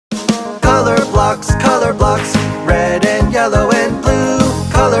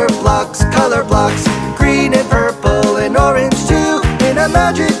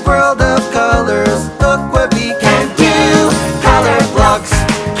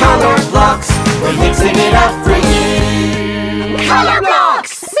sing it up for you.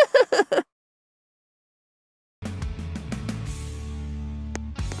 Colourblocks!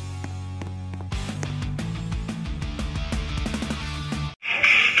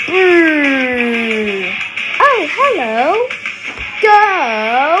 Oh, hello! Go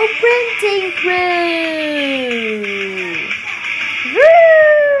printing crew!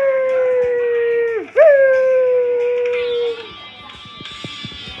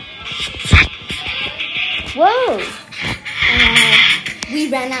 Whoa! We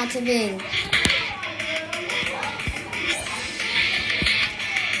ran out of ink.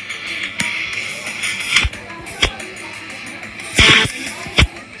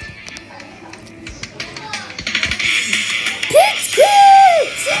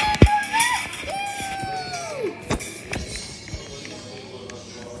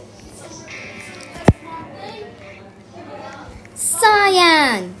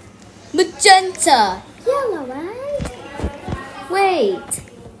 Cyan, magenta, yellow, right? Wait,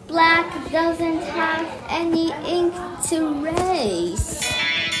 black doesn't have any ink to erase.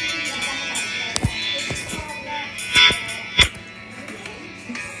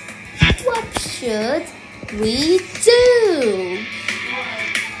 What should we do?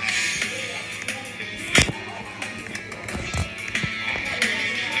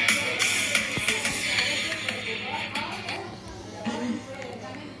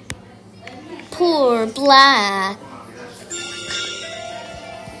 Poor black.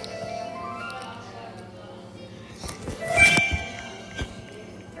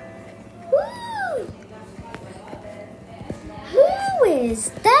 Woo! Who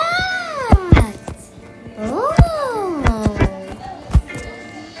is that? Oh.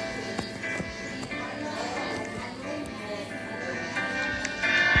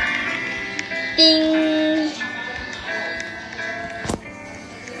 Ding.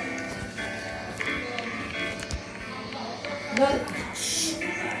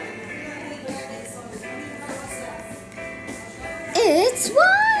 It's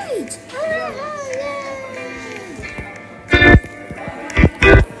white!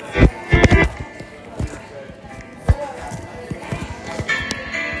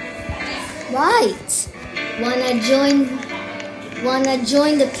 White! Wanna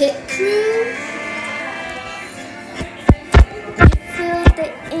join the pit crew? Fill the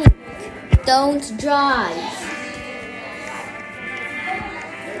ink. Don't drive.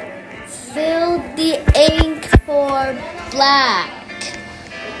 Fill the ink for black.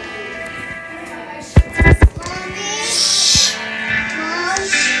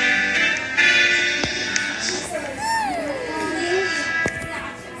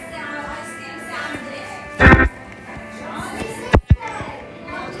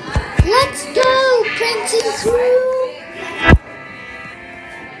 Let's go, printing crew.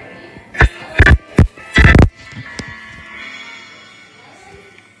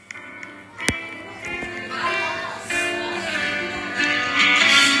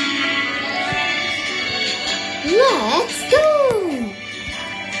 Let's go!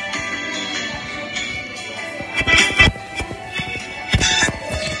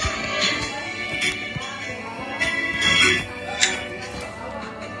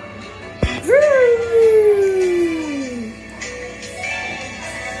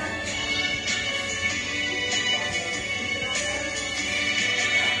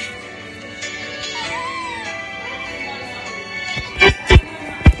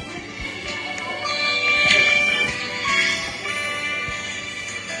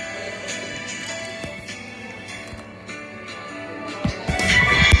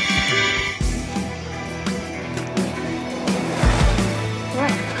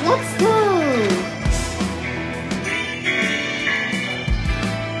 Let's go!